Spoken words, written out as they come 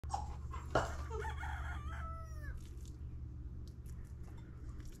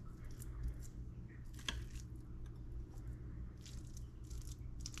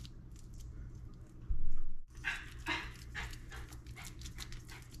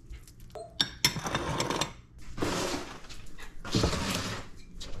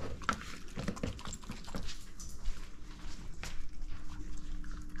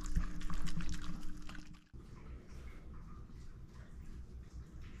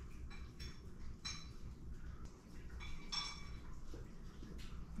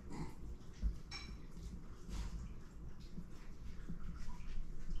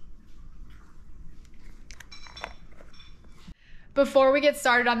Before we get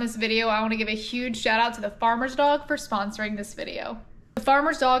started on this video, I want to give a huge shout out to the Farmer's Dog for sponsoring this video. The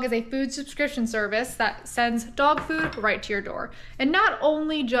Farmer's Dog is a food subscription service that sends dog food right to your door. And not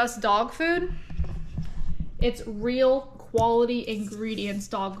only just dog food, it's real quality ingredients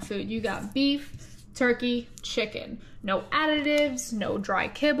dog food. You got beef, turkey, chicken. No additives, no dry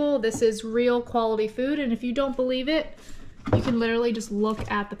kibble. This is real quality food, and if you don't believe it, you can literally just look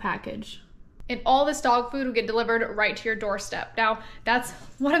at the package. And all this dog food will get delivered right to your doorstep. Now, that's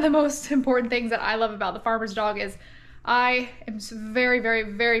one of the most important things that I love about the Farmer's Dog is I am very, very,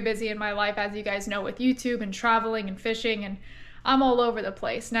 very busy in my life, as you guys know, with YouTube and traveling and fishing, and I'm all over the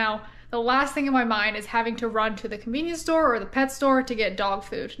place. Now, the last thing in my mind is having to run to the convenience store or the pet store to get dog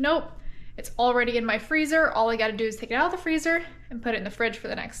food. Nope, it's already in my freezer. All I gotta do is take it out of the freezer and put it in the fridge for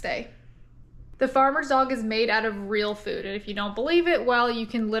the next day. The Farmer's Dog is made out of real food, and if you don't believe it, well, you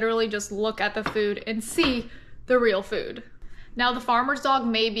can literally just look at the food and see the real food. Now, the Farmer's Dog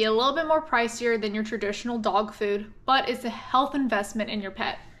may be a little bit more pricier than your traditional dog food, but it's a health investment in your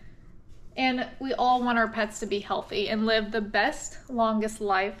pet. And we all want our pets to be healthy and live the best, longest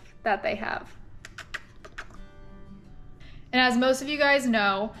life that they have. And as most of you guys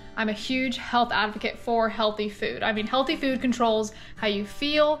know, I'm a huge health advocate for healthy food. I mean, healthy food controls how you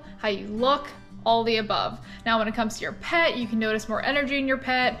feel, how you look, all the above. Now, when it comes to your pet, you can notice more energy in your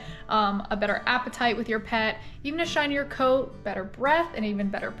pet, a better appetite with your pet, even a shinier coat, better breath, and even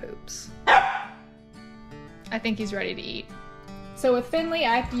better poops. I think he's ready to eat. So with Finley,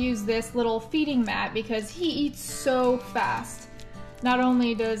 I have to use this little feeding mat because he eats so fast. Not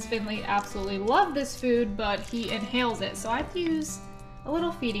only does Finley absolutely love this food, but he inhales it. So I have to use a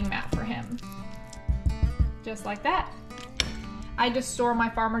little feeding mat for him. Just like that. I just store my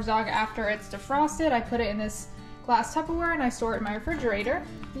Farmer's Dog after it's defrosted. I put it in this glass Tupperware and I store it in my refrigerator.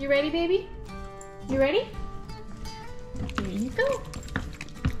 You ready, baby? You ready? Here you go.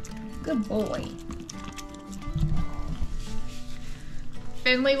 Good boy.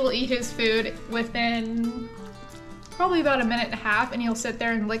 Finley will eat his food within probably about a minute and a half, and he'll sit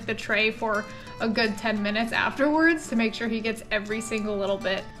there and lick the tray for a good 10 minutes afterwards to make sure he gets every single little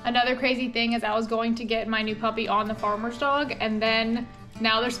bit. Another crazy thing is I was going to get my new puppy on the Farmer's Dog, and then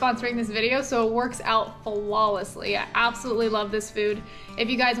now they're sponsoring this video, so it works out flawlessly. I absolutely love this food. If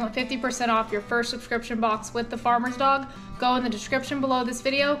you guys want 50% off your first subscription box with the Farmer's Dog, go in the description below this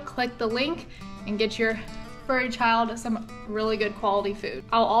video, click the link, and get your furry child some really good quality food.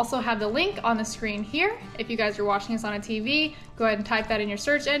 I'll also have the link on the screen here. If you guys are watching this on a TV, go ahead and type that in your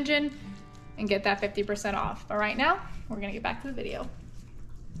search engine and get that 50% off. But right now, we're gonna get back to the video.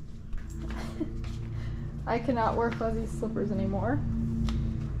 I cannot wear fuzzy slippers anymore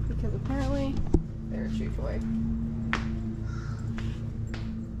because apparently they're a chew toy.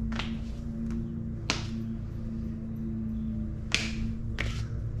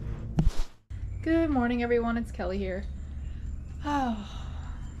 Good morning, everyone. It's Kelly here. Oh.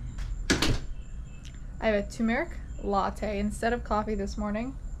 I have a turmeric latte instead of coffee this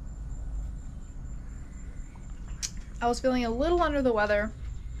morning. I was feeling a little under the weather,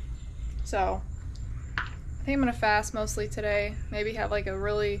 so I think I'm gonna fast mostly today. Maybe have like a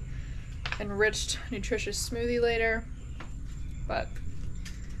really enriched, nutritious smoothie later. But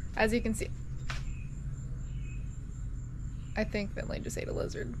as you can see, I think Finley just ate a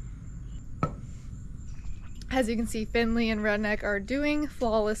lizard. As you can see, Finley and Redneck are doing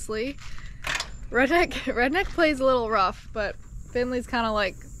flawlessly. Redneck plays a little rough, but Finley's kind of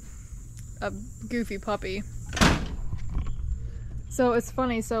like a goofy puppy. So it's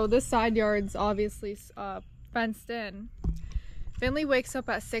funny, so this side yard's obviously fenced in. Finley wakes up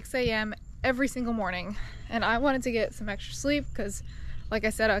at 6 a.m. every single morning, and I wanted to get some extra sleep because, like I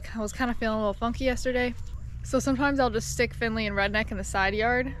said, I was kind of feeling a little funky yesterday. So sometimes I'll just stick Finley and Redneck in the side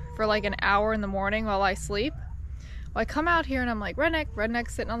yard for like an hour in the morning while I sleep. Well, I come out here and I'm like,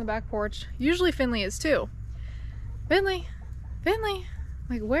 Redneck's sitting on the back porch. Usually Finley is too. Finley,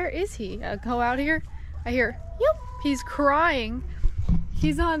 like, where is he? I go out here, I hear, yep, he's crying.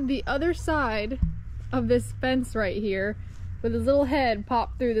 He's on the other side of this fence right here with his little head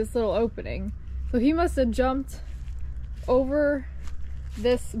popped through this little opening. So he must have jumped over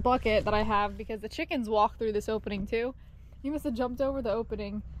this bucket that I have because the chickens walk through this opening too. He must have jumped over the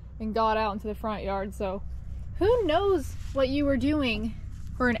opening and got out into the front yard. So who knows what you were doing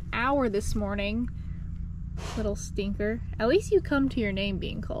for an hour this morning, little stinker. At least you come to your name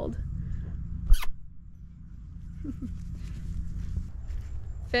being called.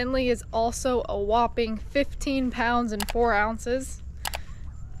 Finley is also a whopping 15 pounds and 4 ounces.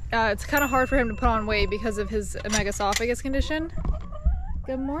 It's kind of hard for him to put on weight because of his megaesophagus condition.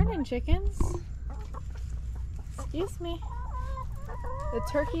 Good morning, chickens. Excuse me. The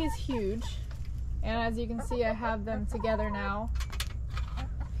turkey is huge, and as you can see, I have them together now.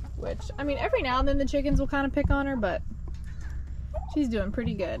 Which, I mean, every now and then the chickens will kind of pick on her, but she's doing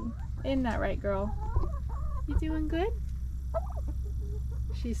pretty good. Isn't that right, girl? You doing good?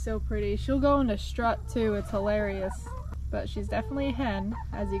 She's so pretty. She'll go into strut too. It's hilarious. But she's definitely a hen,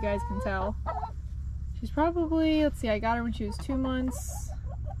 as you guys can tell. She's probably, let's see, I got her when she was 2 months.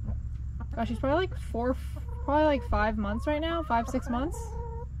 Gosh, she's probably like probably like 5 months right now, 5-6 months.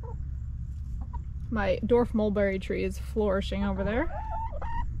 My dwarf mulberry tree is flourishing over there.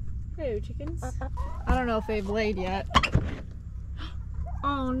 Hey, chickens. I don't know if they've laid yet.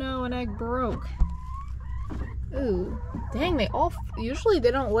 Oh no, an egg broke. Ooh, dang, usually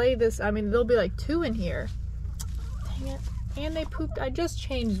they don't lay this, I mean, there'll be like 2 in here. Dang it. And they pooped. I just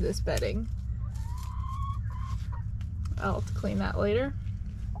changed this bedding. I'll have to clean that later.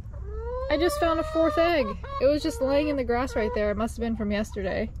 I just found a 4th egg. It was just laying in the grass right there. It must have been from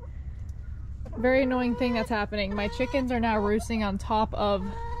yesterday. Very annoying thing that's happening. My chickens are now roosting on top of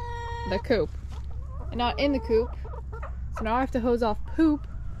the coop and not in the coop. So now I have to hose off poop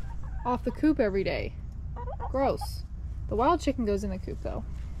off the coop every day. Gross. The wild chicken goes in the coop though.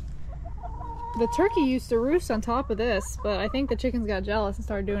 The turkey used to roost on top of this, but I think the chickens got jealous and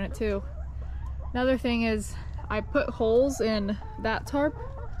started doing it too. Another thing is I put holes in that tarp.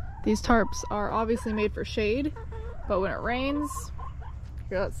 These tarps are obviously made for shade, but when it rains,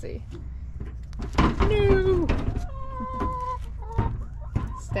 here, let's see. No!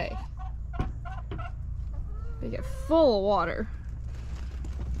 Stay. They get full of water.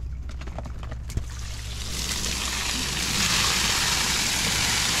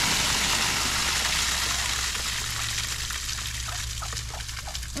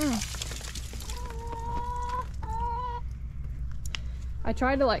 I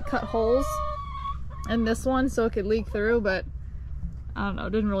tried to like cut holes in this one so it could leak through, but I don't know, it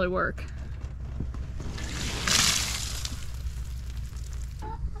didn't really work.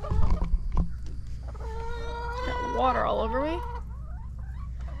 Got water all over me.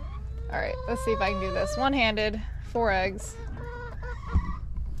 Alright, let's see if I can do this. One-handed, 4 eggs.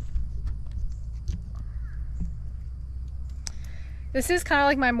 This is kind of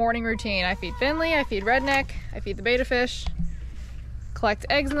like my morning routine. I feed Finley, I feed Redneck, I feed the betta fish, collect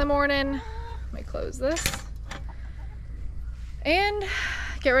eggs in the morning. Let me close this. And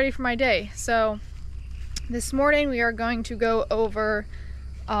get ready for my day. So this morning we are going to go over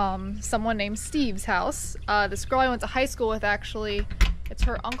someone named Steve's house. This girl I went to high school with, actually, it's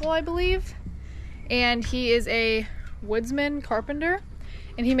her uncle, I believe. And he is a woodsman carpenter.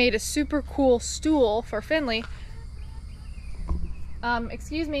 And he made a super cool stool for Finley.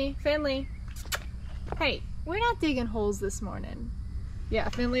 Excuse me, Finley. Hey, we're not digging holes this morning. Yeah,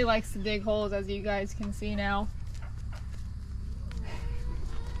 Finley likes to dig holes, as you guys can see now.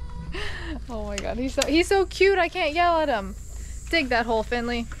 Oh my god, he's so cute, I can't yell at him. Dig that hole,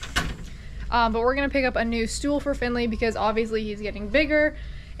 Finley. But we're gonna pick up a new stool for Finley because obviously he's getting bigger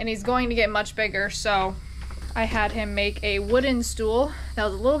and he's going to get much bigger. So I had him make a wooden stool that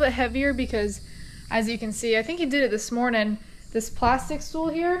was a little bit heavier because, as you can see, I think he did it this morning. This plastic stool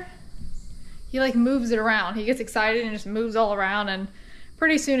here, he like moves it around. He gets excited and just moves all around, and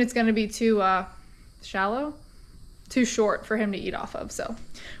pretty soon it's gonna be too shallow, too short for him to eat off of. So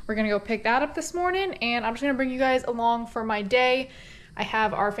we're gonna go pick that up this morning, and I'm just gonna bring you guys along for my day. I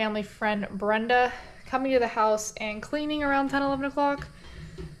have our family friend Brenda coming to the house and cleaning around 10-11 o'clock,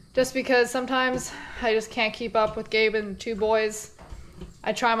 just because sometimes I just can't keep up with Gabe and 2 boys.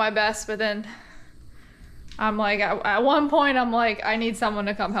 I try my best, but then I'm like, at one point I'm like, I need someone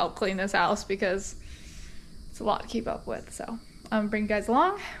to come help clean this house because it's a lot to keep up with. So I'm gonna bring you guys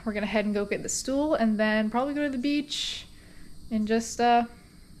along. We're gonna head and go get the stool and then probably go to the beach and just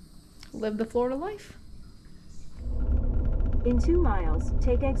live the Florida life. In 2 miles,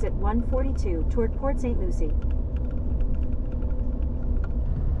 take exit 142 toward Port St. Lucie.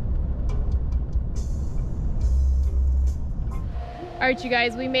 All right, you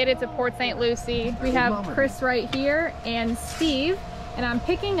guys, we made it to Port St. Lucie. We have Chris right here and Steve, and I'm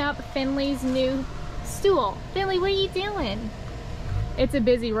picking up Finley's new stool. Finley, what are you doing? It's a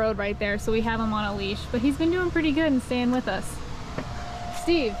busy road right there, so we have him on a leash, but he's been doing pretty good and staying with us.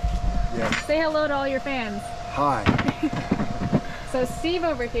 Steve, yes. Say hello to all your fans. Hi. So Steve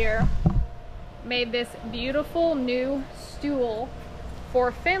over here made this beautiful new stool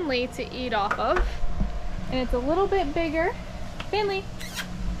for Finley to eat off of, and it's a little bit bigger. Finley,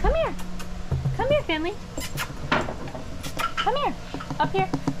 come here. Come here, Finley. Come here. Up here.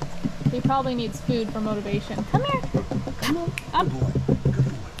 He probably needs food for motivation. Come here. Come on. Up. Good boy. Good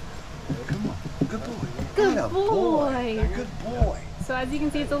boy. Come on. Good boy. Good boy. Good boy. So as you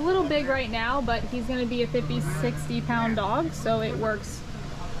can see, it's a little big right now, but he's gonna be a 50, 60 pound dog, so it works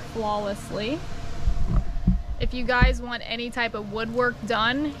flawlessly. If you guys want any type of woodwork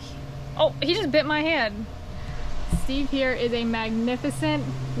done, oh, he just bit my hand. Steve here is a magnificent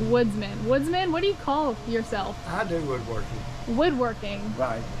woodsman. Woodsman, what do you call yourself? I do woodworking. Woodworking.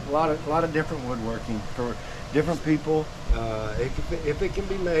 Right. A lot of different woodworking for different people. If it can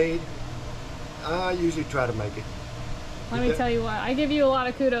be made, I usually try to make it. Let me tell you what, I give you a lot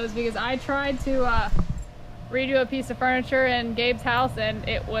of kudos because I tried to redo a piece of furniture in Gabe's house and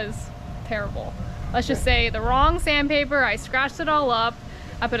it was terrible. Let's just say the wrong sandpaper, I scratched it all up,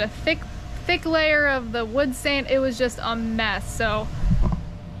 I put a thick layer of the wood sand, it was just a mess. So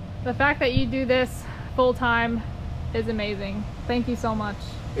the fact that you do this full time is amazing. Thank you so much.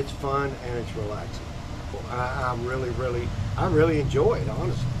 It's fun and it's relaxing. I really enjoy it,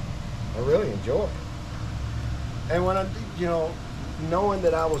 honestly. I really enjoy it. And when knowing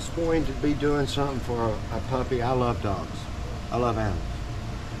that I was going to be doing something for a puppy, I love dogs. I love animals.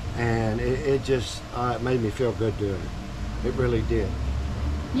 And it just it made me feel good doing it. It really did.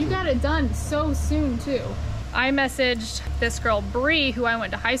 You got it done so soon too. I messaged this girl Bree, who I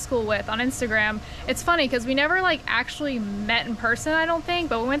went to high school with, on Instagram. It's funny because we never like actually met in person, I don't think,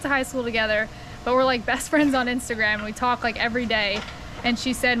 but we went to high school together. But we're like best friends on Instagram and we talk like every day. And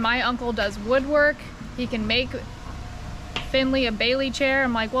she said, my uncle does woodwork. He can make Finley a Bailey chair.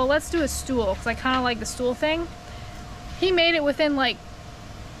 I'm like, well, let's do a stool because I kind of like the stool thing. He made it within like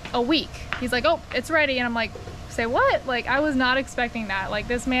a week. He's like, oh, it's ready. And I'm like, say what? Like, I was not expecting that. Like,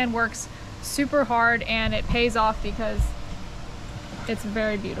 this man works super hard and it pays off because it's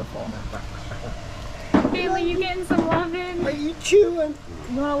very beautiful. Bailey, you getting some loving? Are you chewing?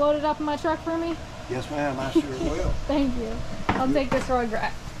 You want to load it up in my truck for me? Yes, ma'am. I sure will. Thank you. I'll take this road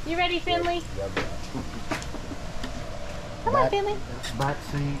grab. You ready, Finley? Come on, Finley. Back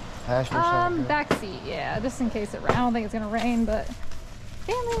seat, passenger side. Back seat, yeah, just in case it rains. I don't think it's gonna rain, but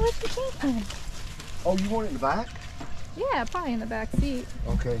Finley, what's your key? Oh, you want it in the back? Yeah, probably in the back seat.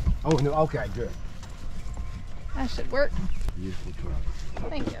 Okay. Oh no. Okay, good. That should work. Beautiful truck.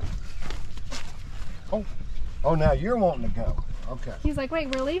 Thank you. Oh, now you're wanting to go. Okay. He's like,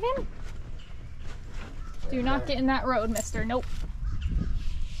 wait, we're leaving? Do not get in that road, mister. Nope.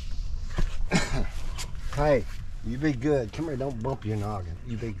 Hey, you be good. Come here, don't bump your noggin.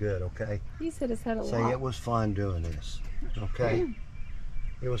 You be good, okay? He's hit his head a lot. Say it was fun doing this, okay?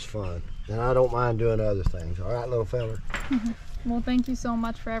 It was fun. And I don't mind doing other things. All right, little fella? Well, thank you so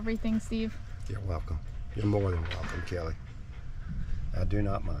much for everything, Steve. You're welcome. You're more than welcome, Kelly. I do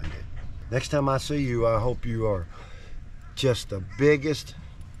not mind it. Next time I see you, I hope you are just the biggest,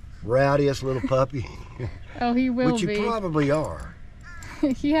 rowdiest little puppy. Oh, he will Which be. you probably are.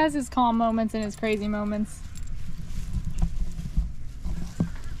 He has his calm moments and his crazy moments.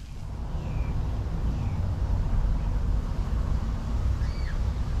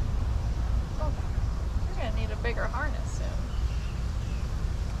 Oh, you're gonna need a bigger harness soon.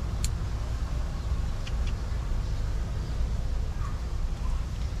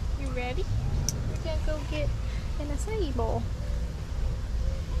 You ready? We're gonna go get an acai bowl.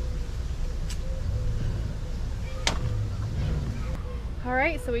 All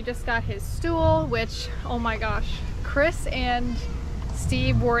right, so we just got his stool, which, oh my gosh, Chris and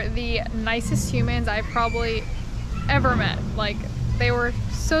Steve were the nicest humans I've probably ever met. Like, they were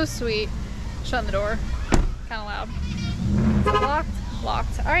so sweet. Shut the door, kind of loud. Is it locked?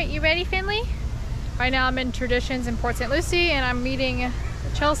 Locked. All right, you ready, Finley? Right now I'm in Traditions in Port St. Lucie and I'm meeting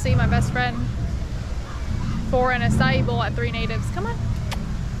Chelsea, my best friend, for an acai bowl at 3 Natives. Come on.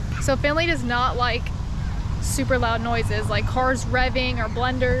 So Finley does not like super loud noises like cars revving or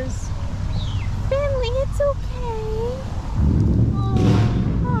blenders. Finley, it's okay. Oh,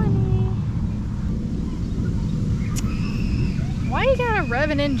 honey. Why you gotta rev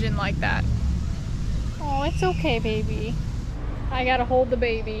an engine like that? Oh, it's okay, baby. I gotta hold the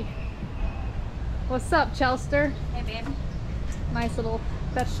baby. What's up, Chelster? Hey, babe. Nice little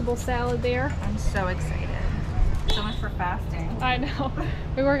vegetable salad there. I'm so excited. So much for fasting. I know.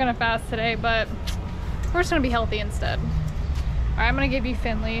 We were gonna fast today, but we're just gonna be healthy instead. All right, I'm gonna give you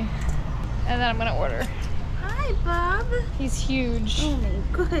Finley, and then I'm gonna order. Hi, Bob. He's huge. Oh,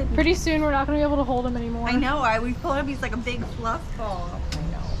 good. Pretty soon we're not gonna be able to hold him anymore. I know. We pulled him. He's like a big fluff ball. I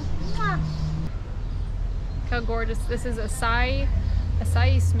know. Mwah. Look how gorgeous. This is acai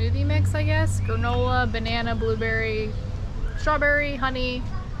smoothie mix, I guess. Granola, banana, blueberry, strawberry, honey.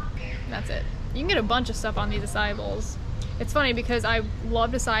 That's it. You can get a bunch of stuff on these acai bowls. It's funny because I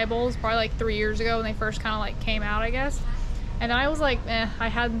loved acai bowls probably like 3 years ago when they first kind of like came out, I guess. And then I was like, I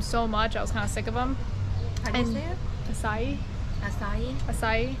had them so much, I was kind of sick of them. How do you say it? Acai. Acai.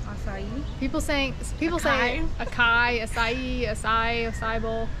 People say acai, acai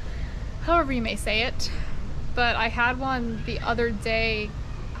bowl, however you may say it. But I had one the other day.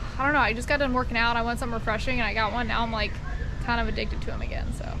 I don't know, I just got done working out. I want something refreshing and I got one. Now I'm like kind of addicted to them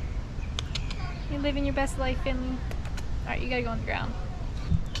again, so. You're living your best life, Finley. All right, you gotta go on the ground.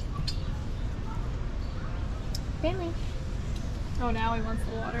 Finley. Oh, now he wants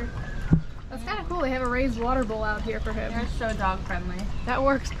the water. That's kind of cool. They have a raised water bowl out here for him. They're so dog friendly. That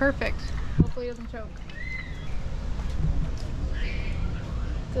works perfect. Hopefully he doesn't choke.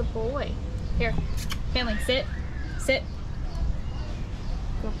 Good boy. Here, Finley, sit. Sit.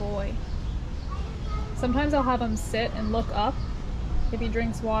 Good boy. Sometimes I'll have him sit and look up if he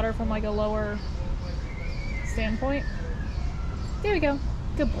drinks water from like a lower standpoint. There we go.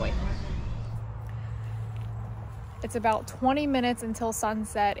 Good boy. It's about 20 minutes until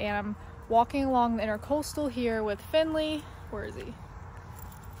sunset and I'm walking along the intercoastal here with Finley. Where is he?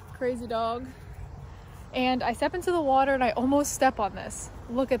 Crazy dog. And I step into the water and I almost step on this.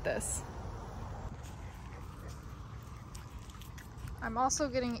 Look at this. I'm also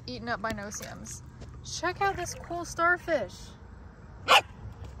getting eaten up by no-see-ums. Check out this cool starfish.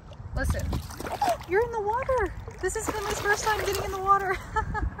 Listen, you're in the water. This is Finley's first time getting in the water.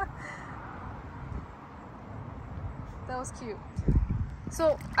 That was cute.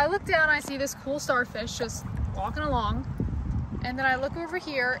 So I look down, I see this cool starfish just walking along. And then I look over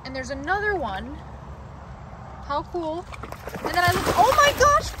here and there's another one. How cool. And then I look, oh my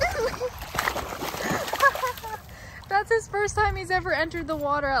gosh, Finley! That's his first time he's ever entered the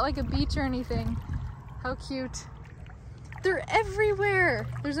water at like a beach or anything. How cute. They're everywhere.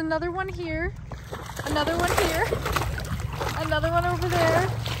 There's another one here, another one here, another one over there,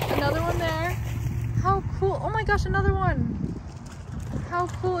 another one there. How cool. Oh my gosh, another one. How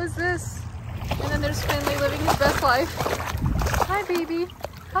cool is this? And then there's Finley living his best life. Hi, baby.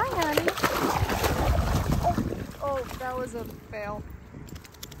 Hi, honey. Oh, that was a fail.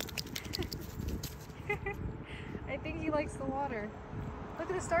 I think he likes the water. Look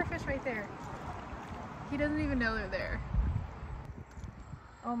at the starfish right there. He doesn't even know they're there.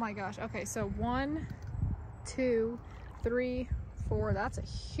 Oh my gosh. Okay, so 1, 2, 3, 4. That's a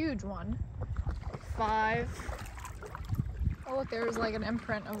huge one. 5. Oh look, there's like an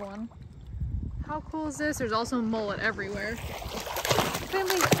imprint of one. How cool is this? There's also mullet everywhere.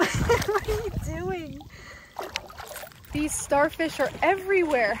 Finley, what are you doing? These starfish are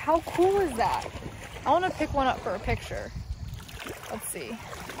everywhere. How cool is that? I want to pick one up for a picture. Let's see.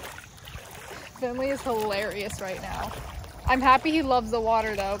 Finley is hilarious right now. I'm happy he loves the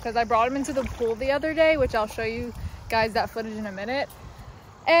water though, because I brought him into the pool the other day, which I'll show you guys that footage in a minute.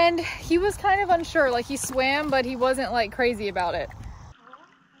 And he was kind of unsure, like he swam, but he wasn't like crazy about it.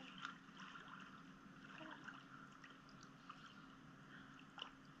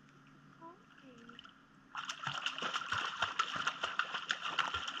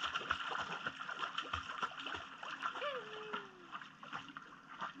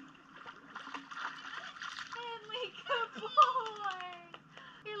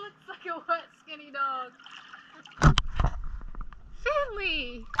 A wet, skinny dog.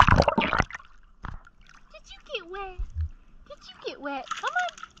 Finley! Did you get wet? Did you get wet? Come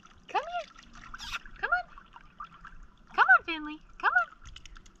on. Come here. Come on. Come on, Finley. Come on.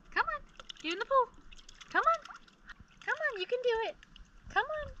 Come on. Get in the pool. Come on. Come on, you can do it. Come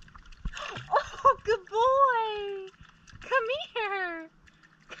on. Oh, good boy. Come here.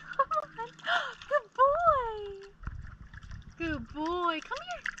 Come on. Good boy. Good boy. Come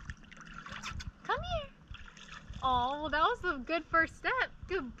here. Come here. Oh, well, that was a good first step.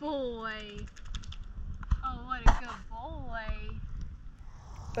 Good boy. Oh, what a good boy.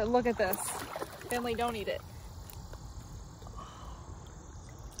 But look at this. Finley, don't eat it.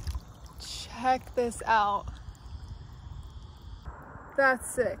 Check this out. That's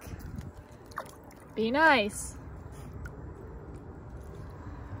sick. Be nice.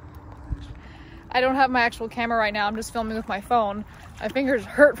 I don't have my actual camera right now. I'm just filming with my phone. My fingers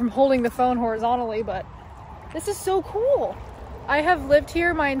hurt from holding the phone horizontally, but this is so cool. I have lived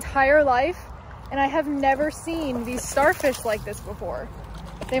here my entire life and I have never seen these starfish like this before.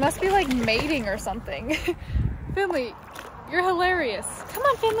 They must be like mating or something. Finley, you're hilarious. Come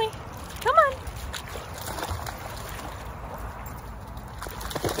on, Finley. Come on.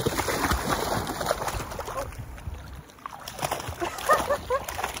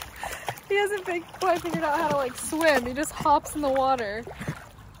 He hasn't quite figured out how to like swim. He just hops in the water.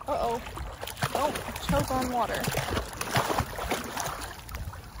 Uh-oh. Don't choke on water.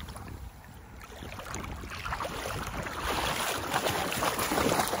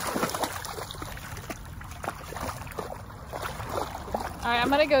 All right, I'm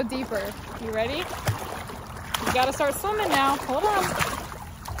gonna go deeper. You ready? You gotta start swimming now. Hold on.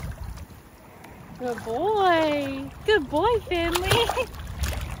 Good boy. Good boy, Finley.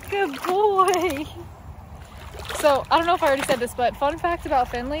 Good boy. So, I don't know if I already said this, but fun fact about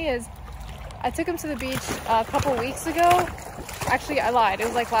Finley is I took him to the beach a couple weeks ago. Actually, I lied. It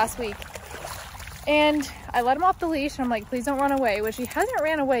was like last week. And I let him off the leash and I'm like, please don't run away, which he hasn't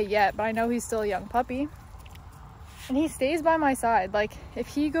ran away yet, but I know he's still a young puppy. And he stays by my side. Like, if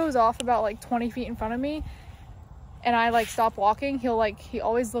he goes off about like 20 feet in front of me and I like stop walking, he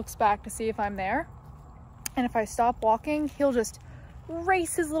always looks back to see if I'm there. And if I stop walking, he'll just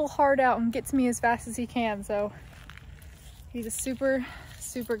race his little heart out and get to me as fast as he can. So he's a super,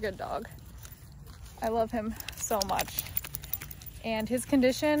 super good dog. I love him so much. And his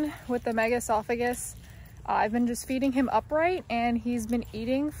condition with the mega esophagus, I've been just feeding him upright and he's been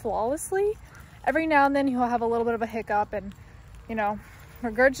eating flawlessly. Every now and then he'll have a little bit of a hiccup and, you know,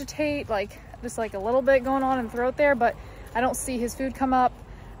 regurgitate, like just like a little bit going on in the throat there, but I don't see his food come up.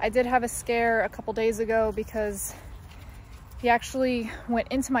 I did have a scare a couple days ago because he actually went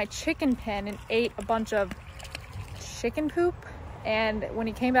into my chicken pen and ate a bunch of chicken poop. And when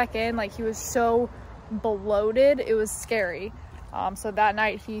he came back in, like he was so bloated, it was scary. So that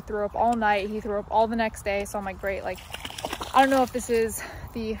night he threw up all night, he threw up all the next day. So I'm like, great, like, I don't know if this is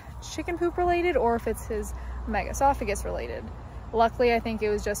the chicken poop related or if it's his mega esophagus related. Luckily, I think it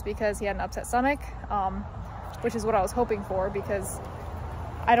was just because he had an upset stomach, which is what I was hoping for, because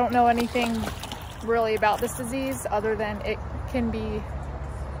I don't know anything really about this disease other than it can be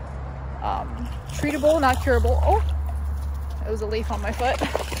treatable, not curable. Oh, it was a leaf on my foot.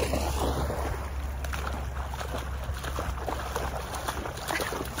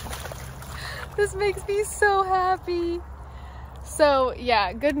 This makes me so happy. So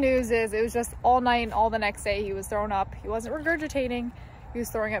yeah, good news is it was just all night and all the next day he was throwing up. He wasn't regurgitating, he was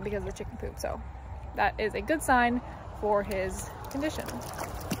throwing up because of the chicken poop. So that is a good sign for his condition.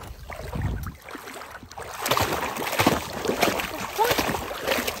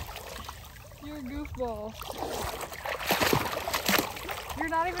 You're a goofball. You're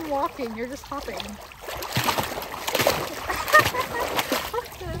not even walking, you're just hopping.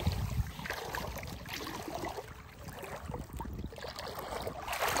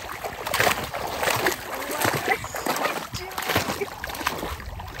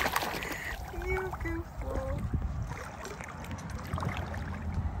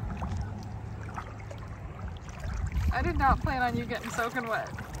 I did not plan on you getting soaking wet.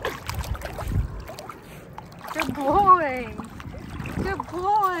 Good boy. Good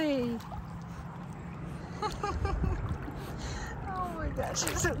boy. Oh my gosh,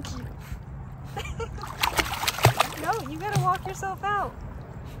 you're so cute. No, you gotta walk yourself out.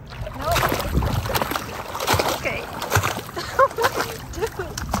 No. Okay. What are you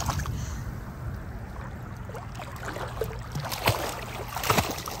doing?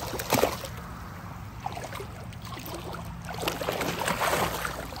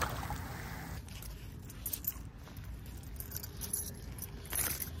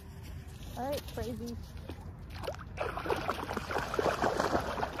 All right, crazy.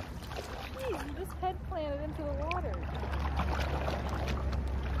 Jeez, you just head planted into the water.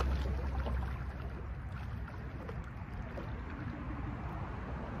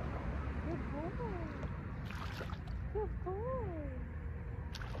 Good boy. Good boy.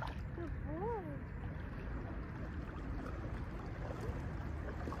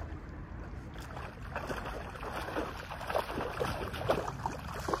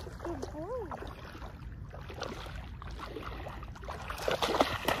 Good boy.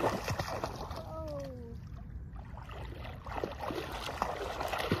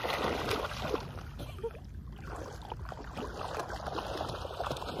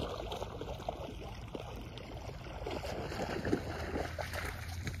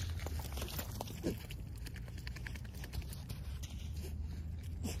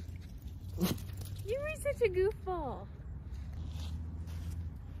 You were such a goofball.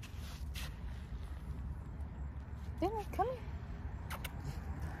 Dinner, come here.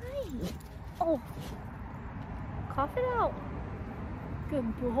 Hi. Oh. Cough it out.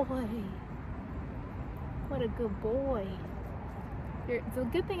 Good boy. What a good boy. It's a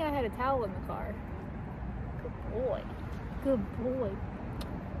good thing I had a towel in the car. Good boy. Good boy.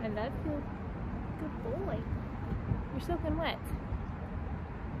 I love you. Good boy. You're soaking wet.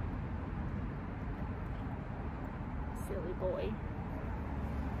 Silly boy.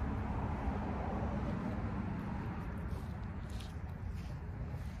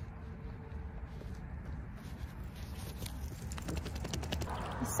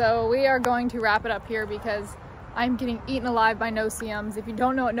 So we are going to wrap it up here because I'm getting eaten alive by no-see-ums. If you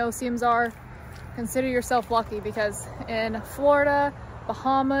don't know what no-see-ums are, consider yourself lucky, because in Florida,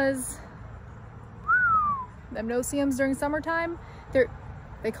 Bahamas, them no-see-ums during summertime,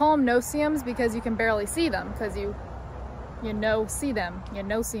 they call them no-see-ums because you can barely see them, because you no-see them, you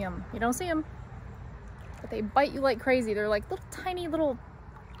no-see them, you don't see them, but they bite you like crazy. They're like little tiny little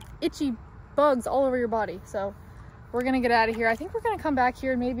itchy bugs all over your body. So we're gonna get out of here. I think we're gonna come back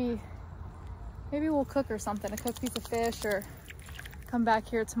here and maybe we'll cook or something, a cooked piece of fish, or come back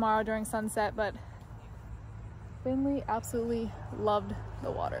here tomorrow during sunset. But Finley absolutely loved the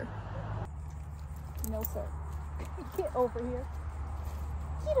water. No sir. Get over here.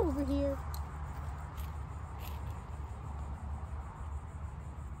 Get over here.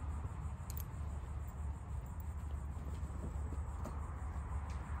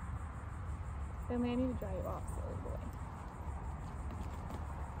 Finley, I need to dry you off, silly boy.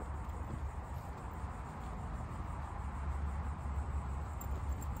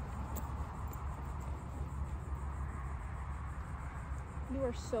 You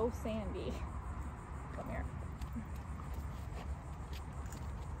are so sandy. Come here.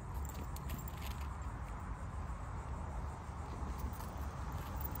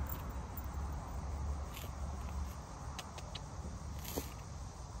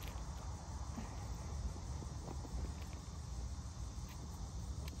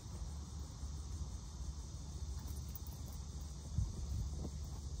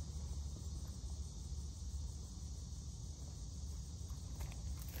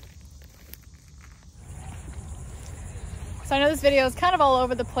 So I know this video is kind of all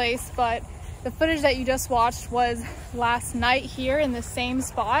over the place, but the footage that you just watched was last night here in the same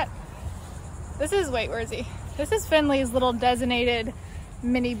spot. This is, wait, where is he? This is Finley's little designated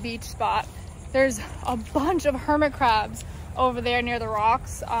mini beach spot. There's a bunch of hermit crabs over there near the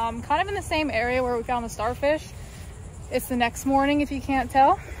rocks, kind of in the same area where we found the starfish. It's the next morning if you can't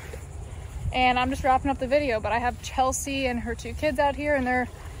tell. And I'm just wrapping up the video, but I have Chelsea and her 2 kids out here and they're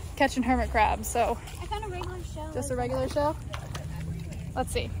catching hermit crabs. So I found a regular shell. just a regular shell?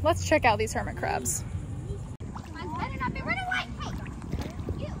 Let's see. Let's check out these hermit crabs.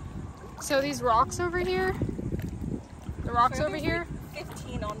 So these rocks over here, the rocks over here,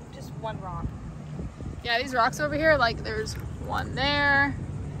 15 on just one rock. yeah, these rocks over here, like there's one there.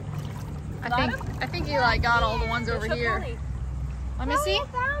 I think Eli got all the ones over here. Let me see. I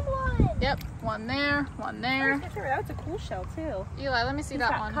found one. Yep, one there, one there. That's a cool shell too. Eli, let me see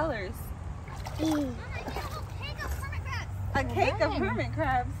that one. Colors. Ooh. A cake of hermit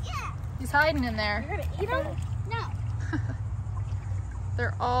crabs. Yeah. He's hiding in there. You're gonna eat them? No.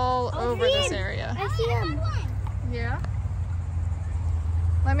 They're all over this area. I see him. Yeah.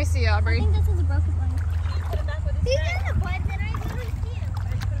 Let me see, I Aubrey. think this is a broken one. Put it back with his These head. are the ones that I literally see him.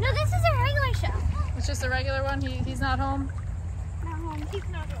 No, this is a regular shell. It's just a regular one. He's not home. Not home. He's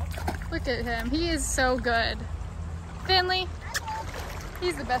not home. Look at him. He is so good. Finley,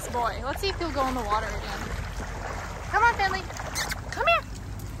 he's the best boy. Let's see if he'll go in the water again. Come on, Finley. Come here.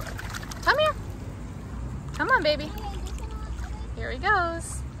 Come here. Come on, baby. Here he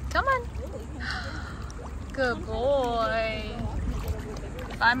goes. Come on. Good boy.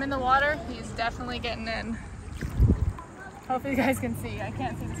 If I'm in the water, he's definitely getting in. Hopefully you guys can see. I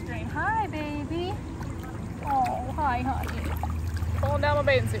can't see the screen. Hi, baby. Oh, hi, honey. Pulling down my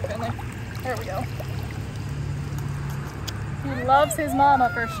bathing suit, Finley. There we go. He loves his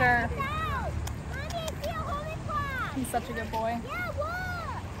mama for sure. He's such a good boy.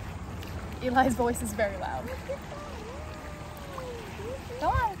 Eli's voice is very loud. Go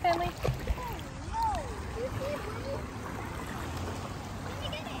on, Finley.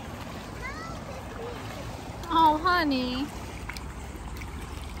 Oh, honey.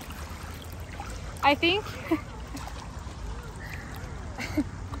 I think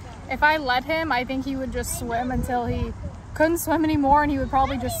if I let him, I think he would just swim until he couldn't swim anymore and he would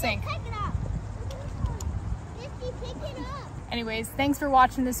probably just sink. Anyways, thanks for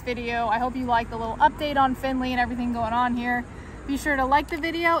watching this video. I hope you liked the little update on Finley and everything going on here. Be sure to like the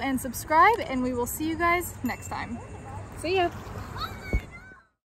video and subscribe, and we will see you guys next time. See ya.